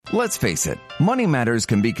Let's face it, money matters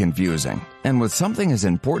can be confusing. And with something as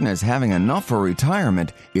important as having enough for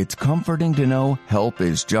retirement, it's comforting to know help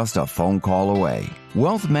is just a phone call away.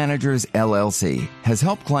 Wealth Managers, LLC has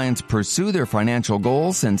helped clients pursue their financial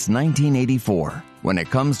goals since 1984. When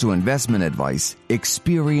it comes to investment advice,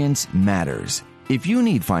 experience matters. If you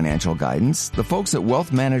need financial guidance, the folks at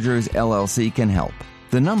Wealth Managers, LLC can help.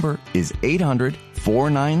 The number is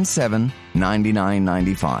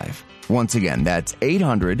 800-497-9995. Once again, that's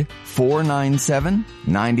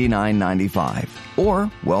 800-497-9995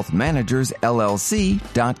 or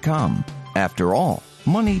wealthmanagersllc.com. After all,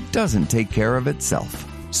 money doesn't take care of itself.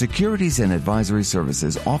 Securities and advisory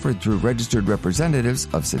services offered through registered representatives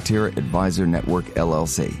of Cetera Advisor Network,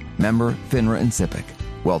 LLC. Member FINRA and SIPC.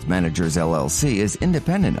 Wealth Managers, LLC is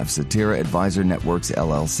independent of Cetera Advisor Networks,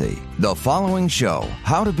 LLC. The following show,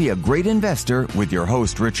 How to Be a Great Investor with your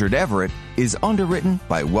host, Richard Everett, is underwritten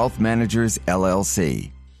by Wealth Managers,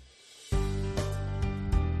 LLC.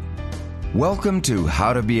 Welcome to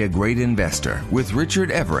How to Be a Great Investor with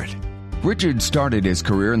Richard Everett. Richard started his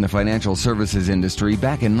career in the financial services industry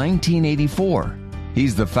back in 1984.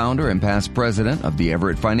 He's the founder and past president of the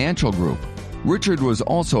Everett Financial Group. Richard was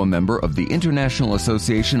also a member of the International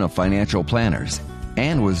Association of Financial Planners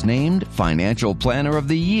and was named Financial Planner of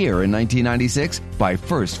the Year in 1996 by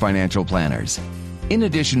First Financial Planners. In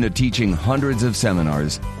addition to teaching hundreds of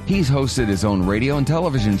seminars, he's hosted his own radio and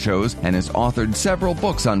television shows and has authored several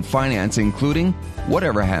books on finance, including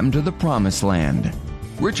Whatever Happened to the Promised Land.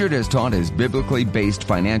 Richard has taught his biblically based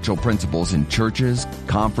financial principles in churches,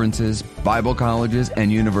 conferences, Bible colleges,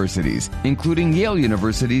 and universities, including Yale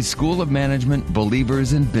University's School of Management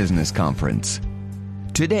Believers in Business Conference.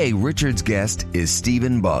 Today, Richard's guest is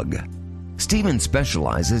Stephen Bugg. Stephen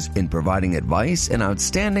specializes in providing advice and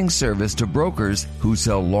outstanding service to brokers who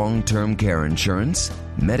sell long-term care insurance,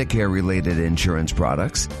 Medicare-related insurance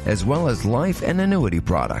products, as well as life and annuity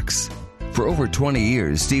products. For over 20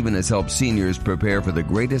 years, Stephen has helped seniors prepare for the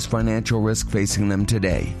greatest financial risk facing them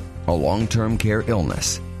today, a long-term care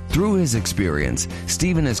illness. Through his experience,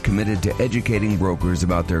 Stephen is committed to educating brokers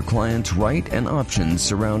about their clients' rights and options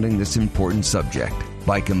surrounding this important subject.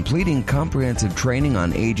 By completing comprehensive training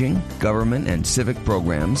on aging, government and civic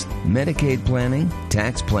programs, Medicaid planning,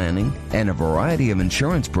 tax planning, and a variety of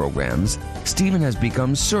insurance programs, Stephen has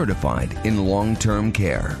become certified in long-term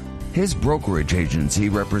care. His brokerage agency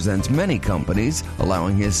represents many companies,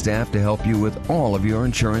 allowing his staff to help you with all of your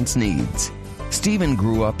insurance needs. Stephen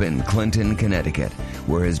grew up in Clinton, Connecticut,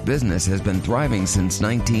 where his business has been thriving since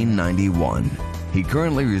 1991. He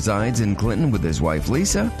currently resides in Clinton with his wife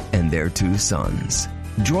Lisa and their 2 sons.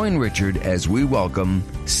 Join Richard as we welcome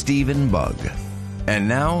Stephen Bugg. And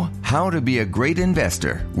now, How to Be a Great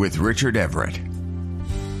Investor with Richard Everett.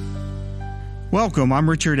 Welcome, I'm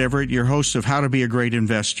Richard Everett, your host of How to Be a Great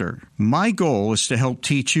Investor. My goal is to help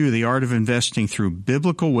teach you the art of investing through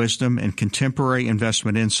biblical wisdom and contemporary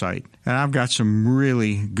investment insight. And I've got some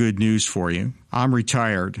really good news for you. I'm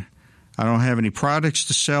retired. I don't have any products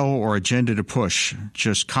to sell or agenda to push,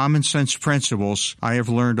 just common sense principles I have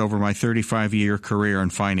learned over my 35-year career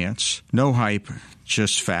in finance. No hype,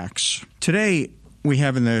 just facts. Today, we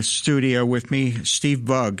have in the studio with me Steve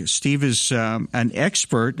Bugg. Steve is an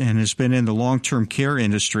expert and has been in the long-term care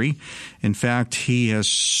industry. In fact, he is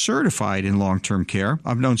certified in long-term care.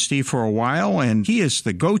 I've known Steve for a while, and he is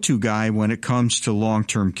the go-to guy when it comes to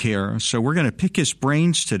long-term care. So we're going to pick his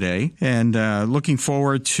brains today, and looking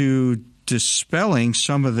forward to dispelling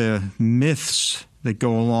some of the myths that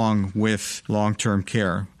go along with long-term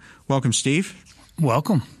care. Welcome, Steve.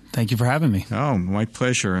 Welcome. Thank you for having me. Oh, my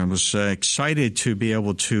pleasure. I was excited to be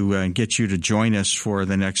able to get you to join us for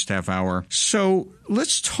the next half hour. So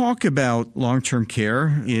let's talk about long-term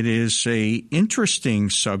care. It is an interesting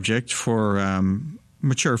subject for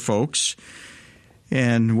mature folks.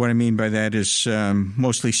 And what I mean by that is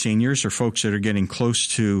mostly seniors or folks that are getting close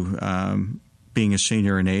to being a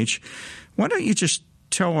senior in age. Why don't you just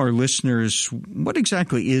tell our listeners what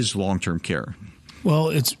exactly is long-term care? Well,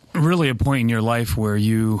 it's really a point in your life where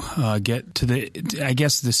you get to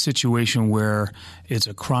the situation where it's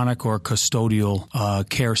a chronic or custodial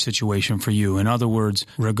care situation for you. In other words,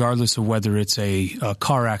 regardless of whether it's a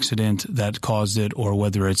car accident that caused it or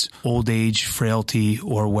whether it's old age, frailty,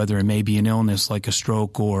 or whether it may be an illness like a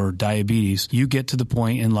stroke or diabetes, you get to the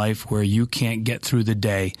point in life where you can't get through the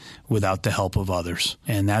day without the help of others.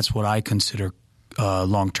 And that's what I consider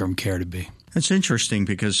long-term care to be. That's interesting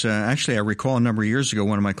because actually I recall a number of years ago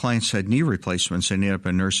one of my clients had knee replacements and ended up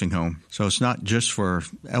in a nursing home. So it's not just for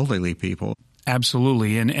elderly people.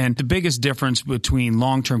 Absolutely. And the biggest difference between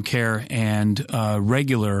long-term care and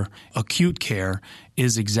regular acute care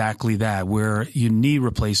is exactly that, where your knee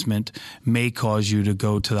replacement may cause you to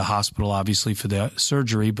go to the hospital, obviously, for the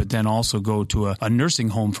surgery, but then also go to a nursing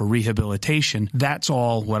home for rehabilitation. That's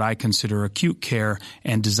all what I consider acute care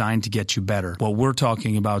and designed to get you better. What we're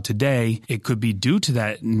talking about today, it could be due to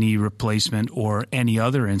that knee replacement or any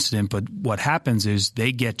other incident, but what happens is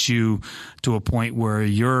they get you to a point where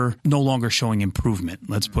you're no longer showing improvement,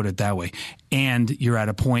 let's put it that way. And you're at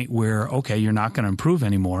a point where, okay, you're not going to improve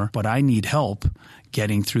anymore, but I need help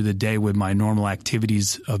getting through the day with my normal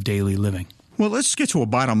activities of daily living. Well, let's get to a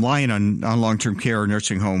bottom line on long-term care or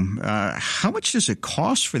nursing home. How much does it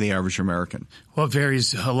cost for the average American? Well, it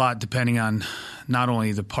varies a lot depending on not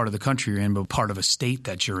only the part of the country you're in, but part of a state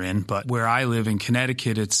that you're in. But where I live in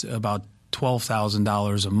Connecticut, it's about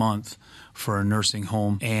 $12,000 a month for a nursing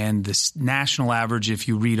home. And the national average, if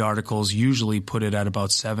you read articles, usually put it at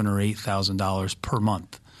about $7,000 or $8,000 per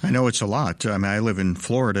month. I know it's a lot. I mean, I live in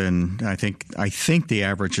Florida, and I think the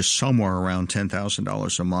average is somewhere around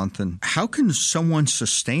 $10,000 a month. And how can someone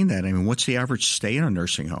sustain that? I mean, what's the average stay in a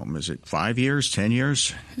nursing home? Is it 5 years, 10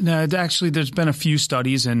 years? No, actually, there's been a few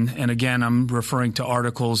studies, and again, I'm referring to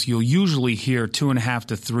articles. You'll usually hear 2.5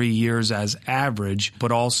 to 3 years as average,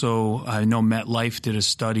 but also I know MetLife did a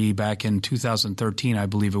study back in 2013, I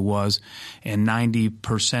believe it was, and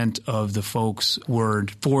 90% of the folks were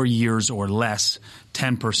 4 years or less.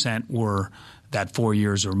 10% were that 4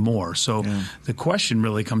 years or more. So the question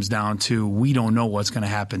really comes down to, we don't know what's going to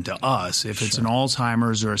happen to us. If it's an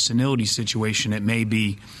Alzheimer's or a senility situation, it may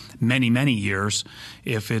be many, many years.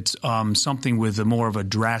 If it's something with more of a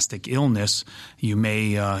drastic illness, you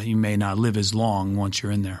may not live as long once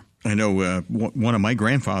you're in there. I know one of my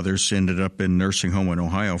grandfathers ended up in nursing home in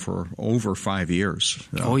Ohio for over 5 years.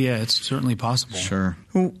 Oh, yeah, it's certainly possible. Sure.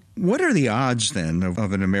 Well, what are the odds then of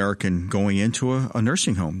an American going into a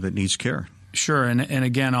nursing home that needs care? Sure. And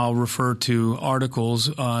again, I'll refer to articles.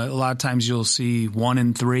 A lot of times you'll see 1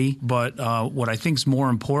 in 3. But what I think is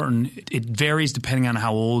more important, it varies depending on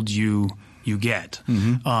how old you get.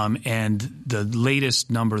 And the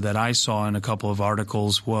latest number that I saw in a couple of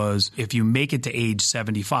articles was if you make it to age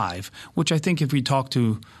 75, which I think if we talk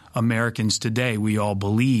to Americans today, we all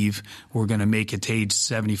believe we're going to make it to age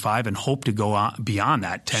 75 and hope to go on beyond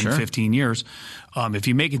that 10, 15 years. If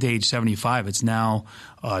you make it to age 75, it's now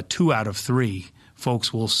 2 out of 3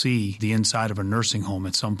 folks will see the inside of a nursing home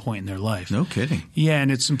at some point in their life. No kidding. Yeah,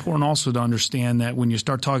 and it's important also to understand that when you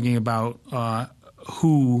start talking about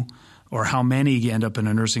who or how many end up in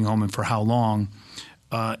a nursing home and for how long,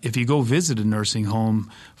 if you go visit a nursing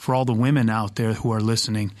home, for all the women out there who are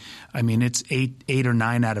listening, I mean, it's 8 or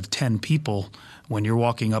 9 out of 10 people when you're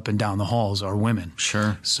walking up and down the halls are women.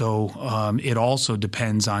 Sure. So it also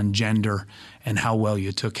depends on gender and how well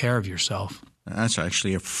you took care of yourself. That's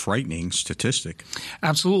actually a frightening statistic.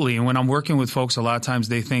 Absolutely. And when I'm working with folks, a lot of times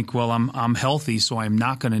they think, well, I'm healthy, so I'm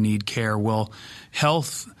not going to need care. Well,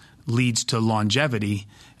 health leads to longevity,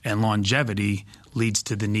 and longevity leads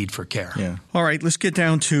to the need for care. Yeah. All right, let's get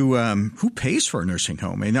down to who pays for a nursing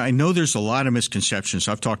home. And I know there's a lot of misconceptions.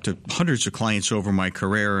 I've talked to hundreds of clients over my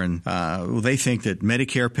career, and they think that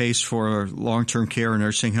Medicare pays for long-term care or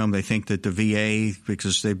nursing home. They think that the VA,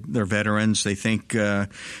 because they're veterans, they think they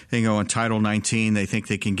go on Title 19. They think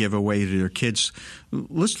they can give away to their kids.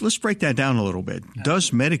 Let's break that down a little bit.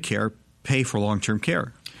 Does Medicare pay for long-term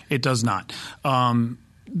care? It does not.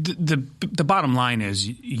 The bottom line is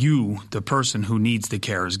you, the person who needs the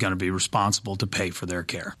care, is going to be responsible to pay for their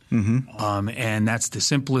care. And that's the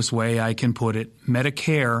simplest way I can put it.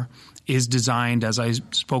 Medicare is designed, as I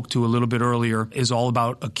spoke to a little bit earlier, is all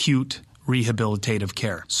about acute rehabilitative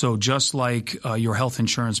care. So just like your health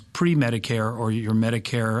insurance pre-Medicare or your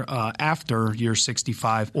Medicare after you're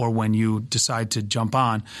 65 or when you decide to jump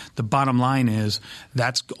on, the bottom line is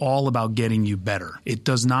that's all about getting you better. It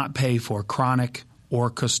does not pay for chronic or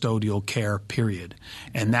custodial care, period.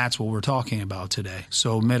 And that's what we're talking about today.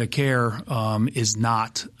 So Medicare is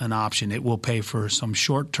not an option. It will pay for some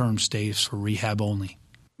short-term stays for rehab only.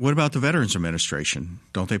 What about the Veterans Administration?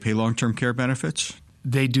 Don't they pay long-term care benefits?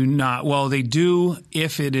 They do not. Well, they do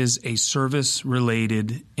if it is a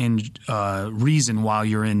service-related reason while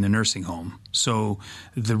you're in the nursing home. So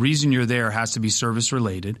the reason you're there has to be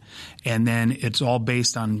service-related, and then it's all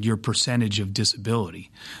based on your percentage of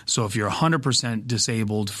disability. So if you're 100%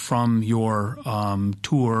 disabled from your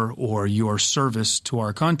tour or your service to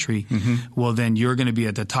our country, well, then you're going to be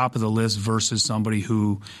at the top of the list versus somebody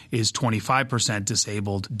who is 25%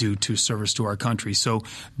 disabled due to service to our country. So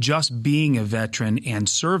just being a veteran and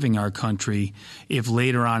serving our country, if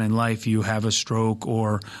later on in life you have a stroke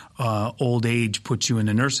or old age puts you in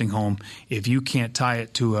a nursing home, if if you can't tie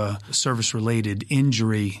it to a service-related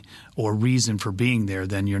injury or reason for being there,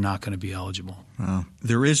 then you're not going to be eligible.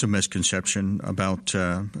 There is a misconception about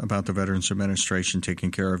the Veterans Administration taking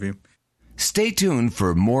care of you. Stay tuned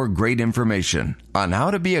for more great information on how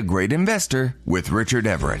to be a great investor with Richard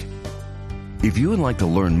Everett. If you would like to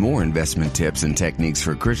learn more investment tips and techniques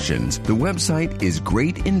for Christians, the website is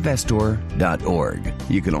greatinvestor.org.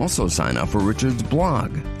 You can also sign up for Richard's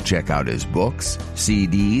blog, check out his books,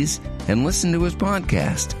 CDs, and listen to his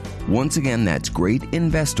podcast. Once again, that's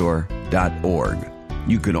greatinvestor.org.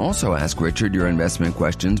 You can also ask Richard your investment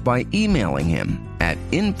questions by emailing him at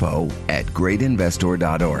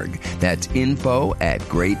info@greatinvestor.org. That's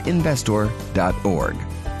info@greatinvestor.org.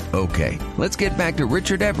 Okay, let's get back to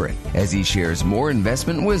Richard Everett as he shares more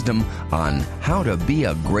investment wisdom on how to be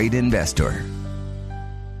a great investor.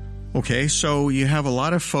 Okay, so you have a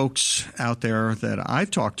lot of folks out there that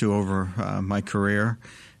I've talked to over my career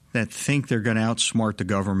that think they're going to outsmart the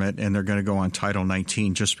government and they're going to go on Title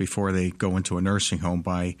 19 just before they go into a nursing home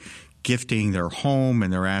by gifting their home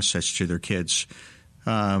and their assets to their kids.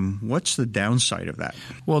 What's the downside of that?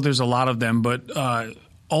 Well, there's a lot of them, but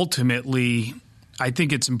ultimately, I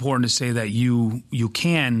think it's important to say that you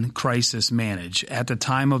can crisis manage. At the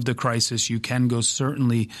time of the crisis, you can go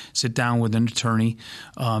certainly sit down with an attorney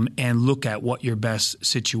and look at what your best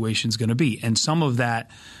situation is going to be. And some of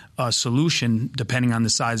that solution, depending on the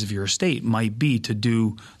size of your estate, might be to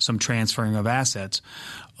do some transferring of assets.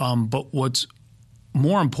 But what's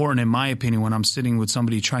more important, in my opinion, when I'm sitting with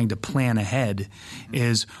somebody trying to plan ahead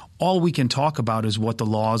is all we can talk about is what the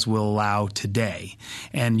laws will allow today.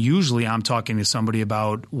 And usually I'm talking to somebody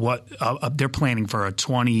about what they're planning for a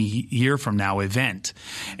 20-year from now event.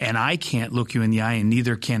 And I can't look you in the eye, and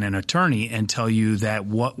neither can an attorney, and tell you that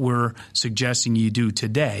what we're suggesting you do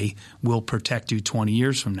today will protect you 20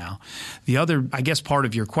 years from now. The other, I guess, part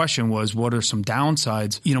of your question was what are some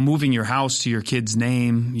downsides? You know, moving your house to your kid's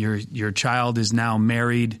name, your child is now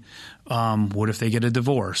married. What if they get a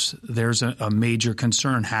divorce? There's a major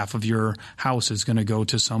concern. Half of your house is going to go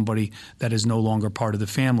to somebody that is no longer part of the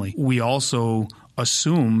family. We also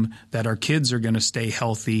assume that our kids are going to stay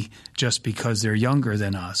healthy just because they're younger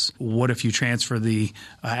than us. What if you transfer the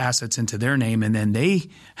assets into their name and then they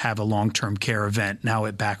have a long-term care event? Now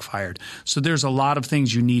it backfired. So there's a lot of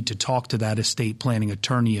things you need to talk to that estate planning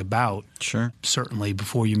attorney about. Sure. Certainly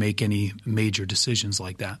before you make any major decisions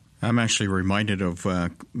like that. I'm actually reminded of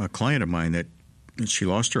a client of mine that she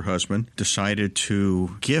lost her husband, decided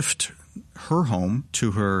to gift her home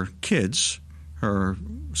to her kids, her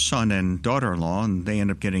son and daughter-in-law, and they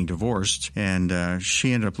ended up getting divorced, and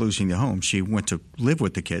she ended up losing the home. She went to live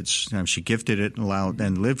with the kids. She gifted it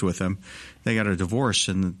and lived with them. They got a divorce,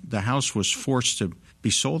 and the house was forced to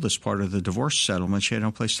be sold as part of the divorce settlement. She had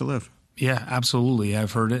no place to live. Yeah, absolutely.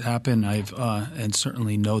 I've heard it happen. And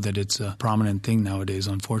certainly know that it's a prominent thing nowadays,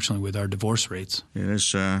 unfortunately, with our divorce rates. It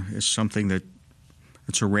is it's something that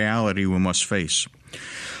it's a reality we must face.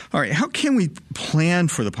 All right, how can we plan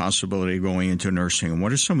for the possibility of going into nursing home?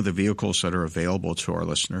 What are some of the vehicles that are available to our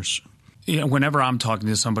listeners? Yeah, whenever I'm talking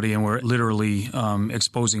to somebody and we're literally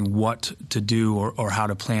exposing what to do or how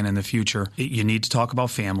to plan in the future, you need to talk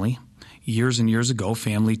about family. Years and years ago,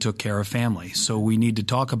 family took care of family. So we need to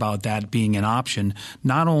talk about that being an option,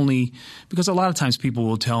 not only because a lot of times people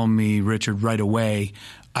will tell me, Richard, right away,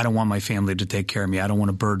 I don't want my family to take care of me. I don't want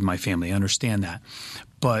to burden my family. I understand that.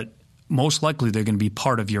 But most likely they're going to be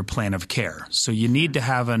part of your plan of care. So you need to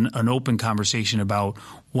have an open conversation about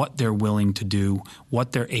what they're willing to do,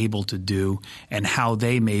 what they're able to do, and how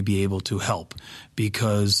they may be able to help,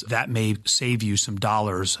 because that may save you some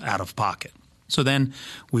dollars out of pocket. So then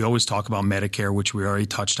we always talk about Medicare, which we already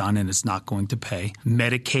touched on, and it's not going to pay.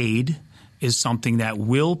 Medicaid is something that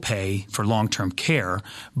will pay for long-term care,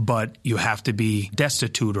 but you have to be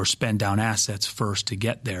destitute or spend down assets first to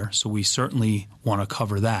get there. So we certainly want to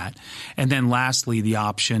cover that. And then lastly, the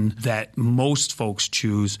option that most folks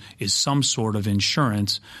choose is some sort of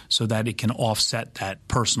insurance so that it can offset that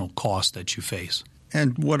personal cost that you face.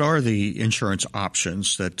 And what are the insurance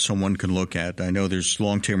options that someone can look at? I know there's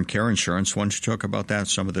long-term care insurance. Why don't you talk about that,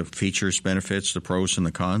 some of the features, benefits, the pros and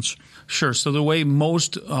the cons? Sure. So the way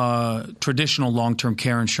most traditional long-term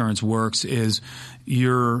care insurance works is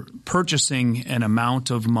you're purchasing an amount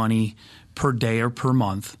of money per day or per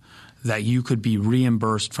month that you could be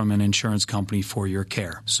reimbursed from an insurance company for your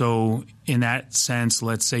care. So in that sense,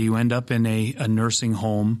 let's say you end up in a nursing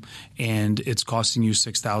home and it's costing you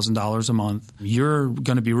 $6,000 a month. You're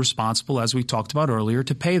going to be responsible, as we talked about earlier,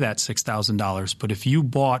 to pay that $6,000. But if you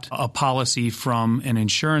bought a policy from an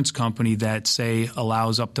insurance company that, say,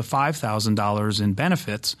 allows up to $5,000 in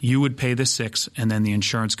benefits, you would pay the $6,000 and then the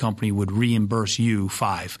insurance company would reimburse you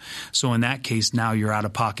 $5,000. So in that case, now your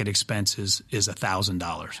out-of-pocket expenses is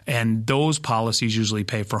 $1,000. And those policies usually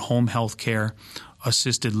pay for home health care,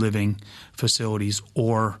 assisted living facilities,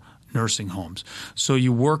 or nursing homes. So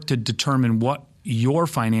you work to determine what your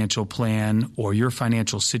financial plan or your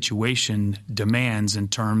financial situation demands in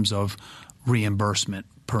terms of reimbursement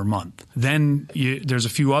per month. Then there's a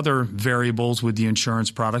few other variables with the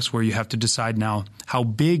insurance products where you have to decide now how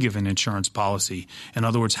big of an insurance policy. In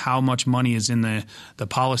other words, how much money is in the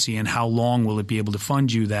policy and how long will it be able to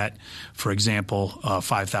fund you that, for example,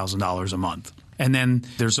 $5,000 a month. And then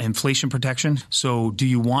there's inflation protection. So do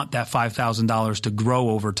you want that $5,000 to grow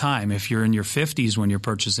over time? If you're in your 50s when you're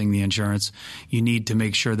purchasing the insurance, you need to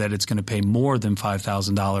make sure that it's going to pay more than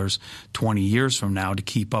 $5,000 20 years from now to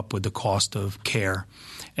keep up with the cost of care.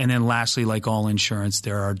 And then lastly, like all insurance,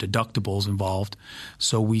 there are deductibles involved.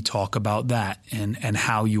 So we talk about that and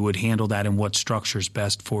how you would handle that and what structure is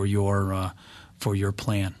best for your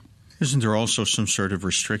plan. Isn't there also some sort of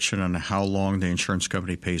restriction on how long the insurance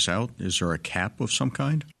company pays out? Is there a cap of some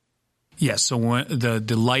kind? Yes. So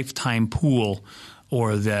the lifetime pool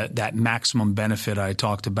or that maximum benefit I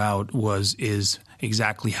talked about is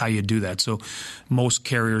exactly how you do that. So most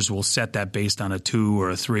carriers will set that based on a 2 or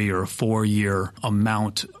a 3 or a 4 year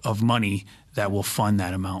amount of money that will fund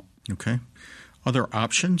that amount. Okay. Are there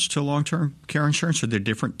options to long-term care insurance? Are there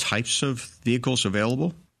different types of vehicles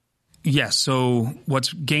available? Yes. So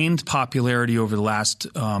what's gained popularity over the last,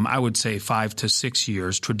 I would say, 5 to 6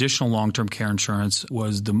 years, traditional long-term care insurance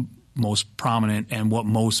was the most prominent and what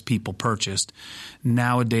most people purchased.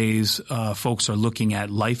 Nowadays, folks are looking at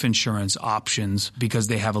life insurance options because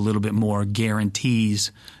they have a little bit more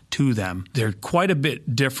guarantees to them. They're quite a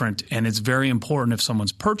bit different, and it's very important if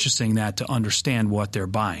someone's purchasing that to understand what they're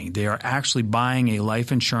buying. They are actually buying a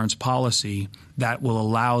life insurance policy that will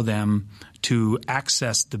allow them to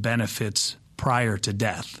access the benefits prior to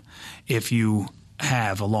death if you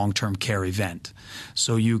have a long-term care event.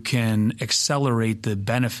 So you can accelerate the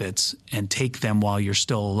benefits and take them while you're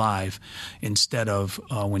still alive instead of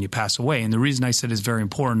when you pass away. And the reason I said it's very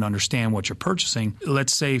important to understand what you're purchasing,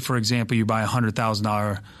 let's say, for example, you buy a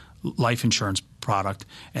 $100,000 life insurance product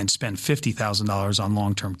and spend $50,000 on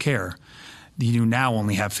long-term care. You now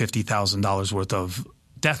only have $50,000 worth of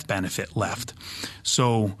death benefit left.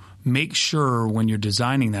 So make sure when you're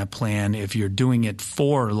designing that plan, if you're doing it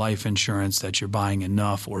for life insurance, that you're buying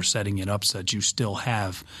enough or setting it up so that you still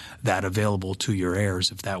have that available to your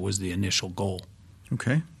heirs if that was the initial goal.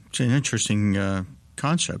 Okay. It's an interesting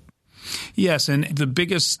concept. Yes, and the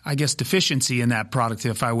biggest, I guess, deficiency in that product,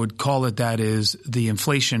 if I would call it that, is the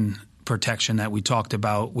inflation protection that we talked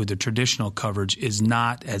about with the traditional coverage is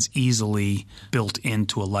not as easily built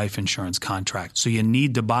into a life insurance contract. So you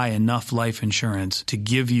need to buy enough life insurance to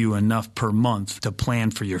give you enough per month to plan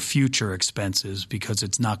for your future expenses because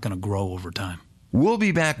it's not going to grow over time. We'll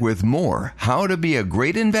be back with more How to Be a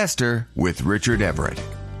Great Investor with Richard Everett.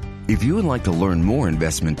 If you would like to learn more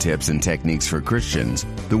investment tips and techniques for Christians,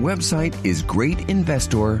 the website is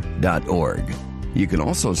greatinvestor.org. You can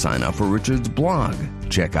also sign up for Richard's blog,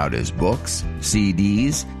 check out his books,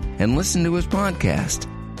 CDs, and listen to his podcast.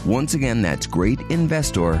 Once again, that's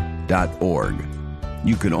greatinvestor.org.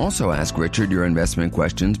 You can also ask Richard your investment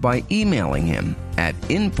questions by emailing him at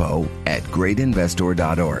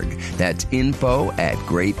info@greatinvestor.org. That's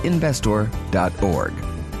info@greatinvestor.org.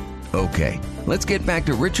 Okay, let's get back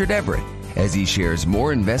to Richard Everett as he shares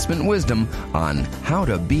more investment wisdom on how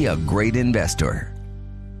to be a great investor.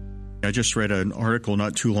 I just read an article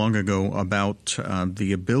not too long ago about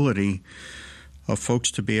the ability of folks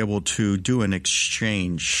to be able to do an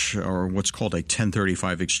exchange, or what's called a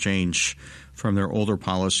 1035 exchange, from their older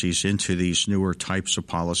policies into these newer types of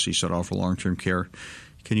policies that offer long-term care.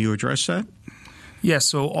 Can you address that? Yes,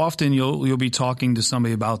 so often you'll be talking to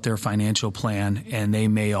somebody about their financial plan, and they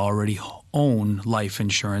may already own life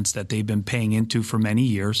insurance that they've been paying into for many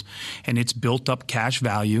years, and it's built up cash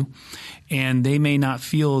value, and they may not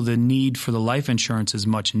feel the need for the life insurance as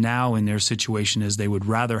much now in their situation as they would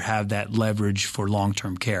rather have that leverage for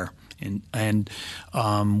long-term care. And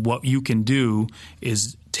what you can do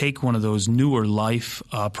is take one of those newer life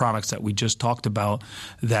products that we just talked about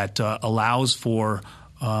that allows for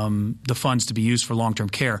the funds to be used for long-term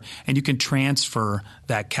care, and you can transfer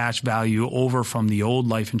that cash value over from the old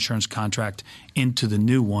life insurance contract into the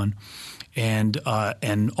new one, and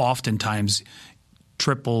oftentimes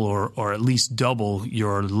triple or at least double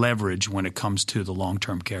your leverage when it comes to the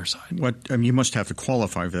long-term care side. You must have to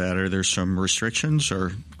qualify for that. Are there some restrictions,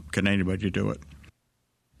 or can anybody do it?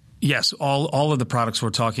 Yes, all of the products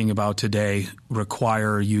we're talking about today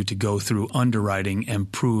require you to go through underwriting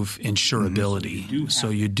and prove insurability. So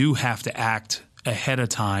you do have to act ahead of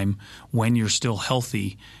time when you're still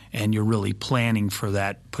healthy and you're really planning for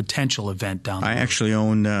that potential event down the road. I actually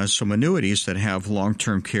own some annuities that have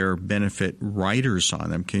long-term care benefit riders on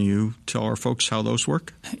them. Can you tell our folks how those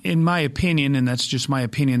work? In my opinion, and that's just my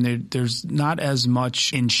opinion, there's not as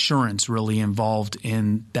much insurance really involved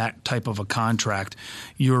in that type of a contract.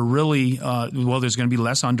 You're really there's going to be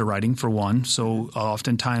less underwriting for one. So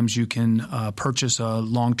oftentimes you can purchase a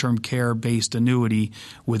long-term care-based annuity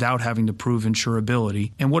without having to prove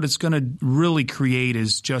insurability. And what it's going to really create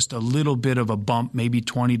is just a little bit of a bump, maybe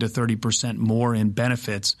 20 to 30% more in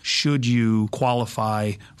benefits should you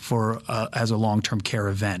qualify for as a long-term care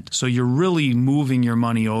event. So you're really moving your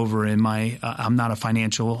money over I'm not a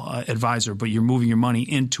financial advisor, but you're moving your money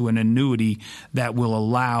into an annuity that will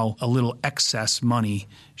allow a little excess money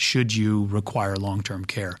should you require long-term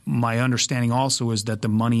care. My understanding also is that the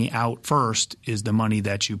money out first is the money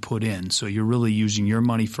that you put in. So you're really using your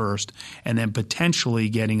money first and then potentially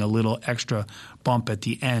getting a little extra bump at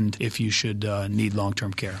the end if you should need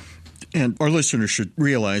long-term care. And our listeners should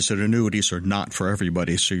realize that annuities are not for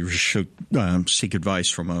everybody, so you should seek advice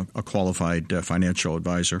from a qualified financial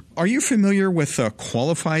advisor. Are you familiar with a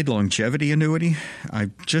qualified longevity annuity? I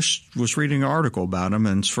just was reading an article about them,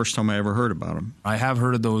 and it's the first time I ever heard about them. I have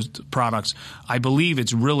heard of those products. I believe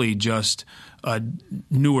it's really just a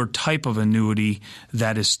newer type of annuity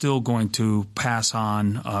that is still going to pass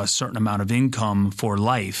on a certain amount of income for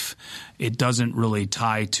life. It doesn't really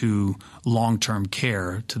tie to long-term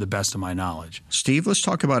care, to the best of my knowledge. Steve, let's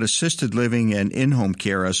talk about assisted living and in-home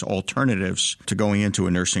care as alternatives to going into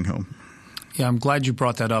a nursing home. Yeah, I'm glad you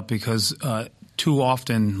brought that up because too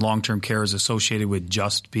often long-term care is associated with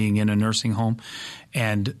just being in a nursing home,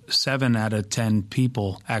 and 7 out of 10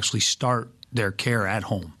 people actually start their care at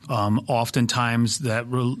home. Oftentimes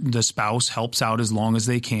the spouse helps out as long as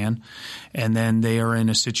they can, and then they are in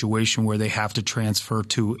a situation where they have to transfer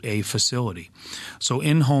to a facility. So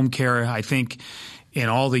in-home care, I think in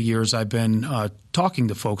all the years I've been talking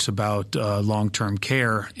to folks about long-term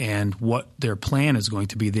care and what their plan is going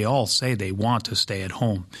to be, they all say they want to stay at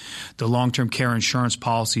home. The long-term care insurance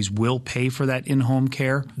policies will pay for that in-home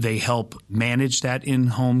care. They help manage that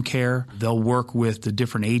in-home care. They'll work with the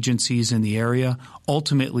different agencies in the area.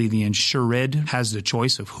 Ultimately, the insured has the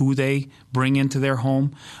choice of who they bring into their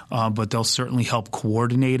home, but they'll certainly help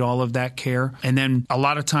coordinate all of that care. And then a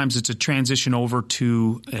lot of times it's a transition over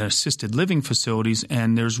to assisted living facilities,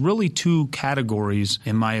 and there's really 2 categories,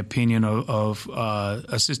 in my opinion, of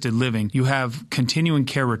assisted living. You have continuing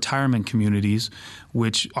care retirement communities,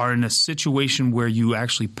 which are in a situation where you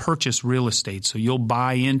actually purchase real estate. So you'll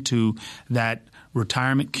buy into that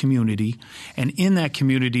retirement community, and in that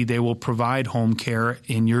community they will provide home care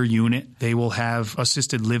in your unit. They will have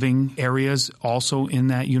assisted living areas also in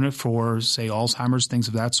that unit for, say, Alzheimer's, things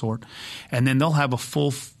of that sort. And then they'll have a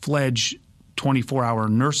full-fledged 24-hour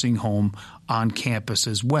nursing home on campus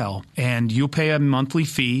as well. And you pay a monthly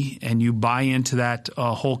fee and you buy into that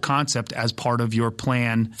whole concept as part of your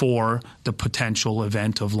plan for the potential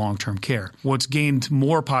event of long-term care. What's gained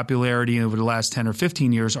more popularity over the last 10 or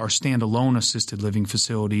 15 years are standalone assisted living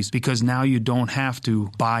facilities, because now you don't have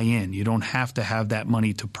to buy in. You don't have to have that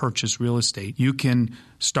money to purchase real estate. You can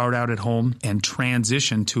start out at home and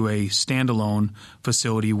transition to a standalone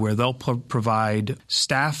facility where they'll provide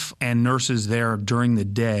staff and nurses there during the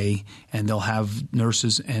day, and they'll have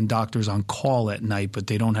nurses and doctors on call at night, but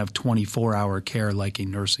they don't have 24-hour care like a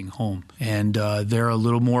nursing home. And they're a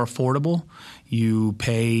little more affordable. You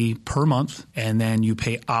pay per month, and then you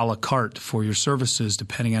pay a la carte for your services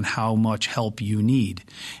depending on how much help you need.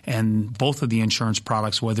 And both of the insurance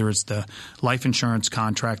products, whether it's the life insurance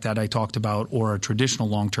contract that I talked about or a traditional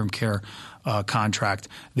long-term care contract,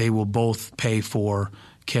 they will both pay for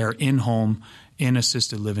care in-home, in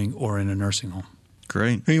assisted living, or in a nursing home.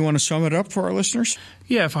 Great. You want to sum it up for our listeners?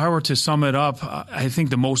 Yeah, if I were to sum it up, I think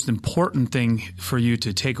the most important thing for you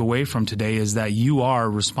to take away from today is that you are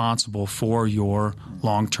responsible for your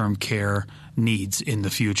long-term care needs in the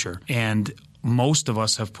future. And most of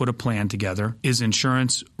us have put a plan together. Is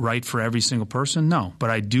insurance right for every single person? No. But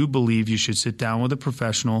I do believe you should sit down with a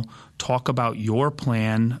professional, talk about your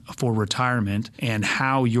plan for retirement and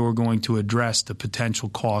how you're going to address the potential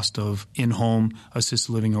cost of in-home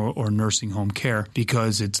assisted living or nursing home care,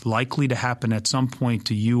 because it's likely to happen at some point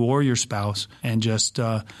to you or your spouse, and just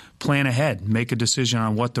plan ahead, make a decision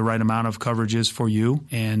on what the right amount of coverage is for you,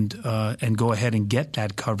 and go ahead and get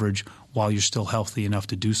that coverage while you're still healthy enough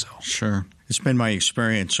to do so. Sure. It's been my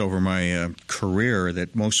experience over my career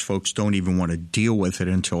that most folks don't even want to deal with it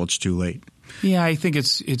until it's too late. Yeah, I think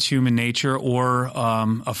it's human nature, or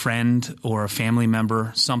a friend or a family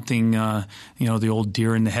member, something, the old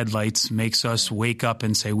deer in the headlights makes us wake up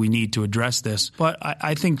and say we need to address this. But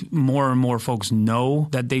I think more and more folks know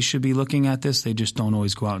that they should be looking at this. They just don't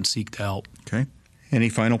always go out and seek the help. Okay. Any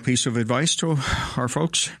final piece of advice to our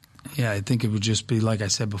folks? Yeah, I think it would just be, like I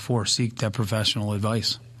said before, seek that professional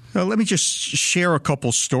advice. Let me just share a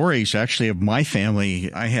couple stories, actually, of my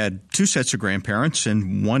family. I had two sets of grandparents,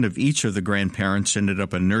 and one of each of the grandparents ended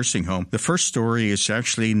up in a nursing home. The first story is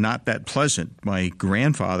actually not that pleasant. My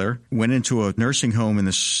grandfather went into a nursing home in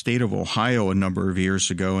the state of Ohio a number of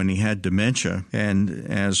years ago, and he had dementia.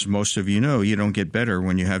 And as most of you know, you don't get better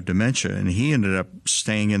when you have dementia. And he ended up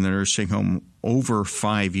staying in the nursing home over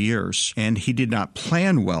 5 years, and he did not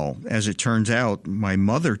plan well. As it turns out, my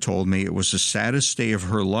mother told me it was the saddest day of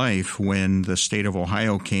her life when the state of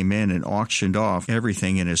Ohio came in and auctioned off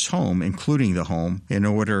everything in his home, including the home, in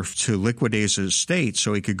order to liquidate his estate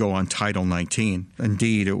so he could go on Title 19.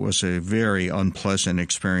 Indeed, it was a very unpleasant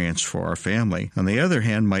experience for our family. On the other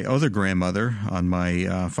hand, my other grandmother on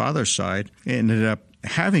my father's side ended up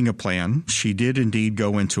having a plan. She did indeed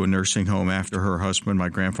go into a nursing home after her husband, my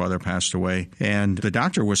grandfather, passed away. And the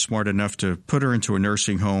doctor was smart enough to put her into a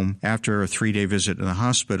nursing home after a 3-day visit in the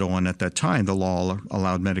hospital. And at that time, the law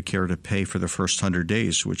allowed Medicare to pay for the first 100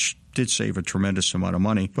 days, which did save a tremendous amount of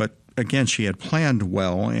money. But again, she had planned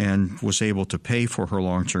well and was able to pay for her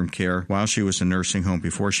long-term care while she was in nursing home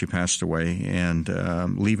before she passed away, and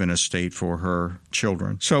leave an estate for her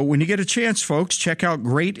children. So when you get a chance, folks, check out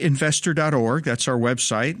greatinvestor.org. That's our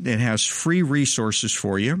website. It has free resources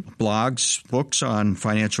for you, blogs, books on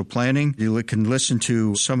financial planning. You can listen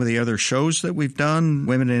to some of the other shows that we've done,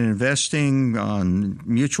 Women in Investing, on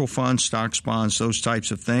mutual funds, stocks, bonds, those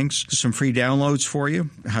types of things. Some free downloads for you,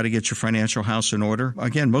 how to get your financial house in order.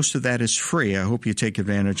 Again, most of that is free. I hope you take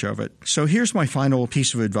advantage of it. So here's my final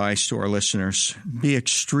piece of advice to our listeners. Be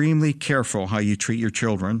extremely careful how you treat your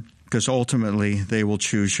children, because ultimately they will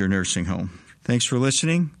choose your nursing home. Thanks for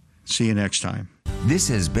listening. See you next time. This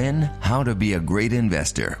has been How to Be a Great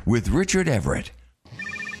Investor with Richard Everett.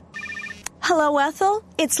 Hello, Ethel.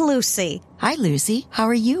 It's Lucy. Hi, Lucy. How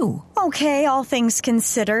are you? Okay, all things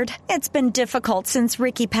considered. It's been difficult since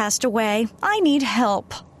Ricky passed away. I need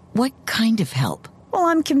help. What kind of help? Well,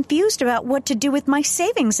 I'm confused about what to do with my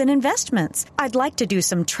savings and investments. I'd like to do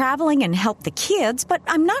some traveling and help the kids, but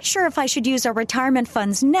I'm not sure if I should use our retirement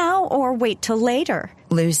funds now or wait till later.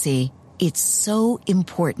 Lucy, it's so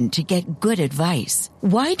important to get good advice.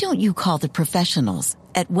 Why don't you call the professionals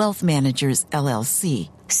at Wealth Managers, LLC?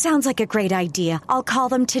 Sounds like a great idea. I'll call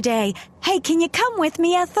them today. Hey, can you come with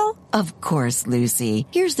me, Ethel? Of course, Lucy.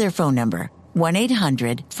 Here's their phone number,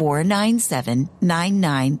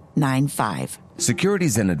 1-800-497-9995.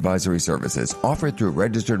 Securities and advisory services offered through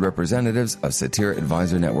registered representatives of Satir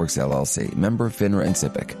Advisor Networks, LLC, member FINRA and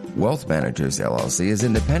SIPC. Wealth Managers, LLC is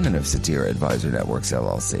independent of Satir Advisor Networks,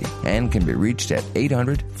 LLC, and can be reached at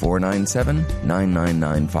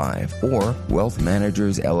 800-497-9995 or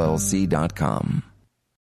wealthmanagersllc.com.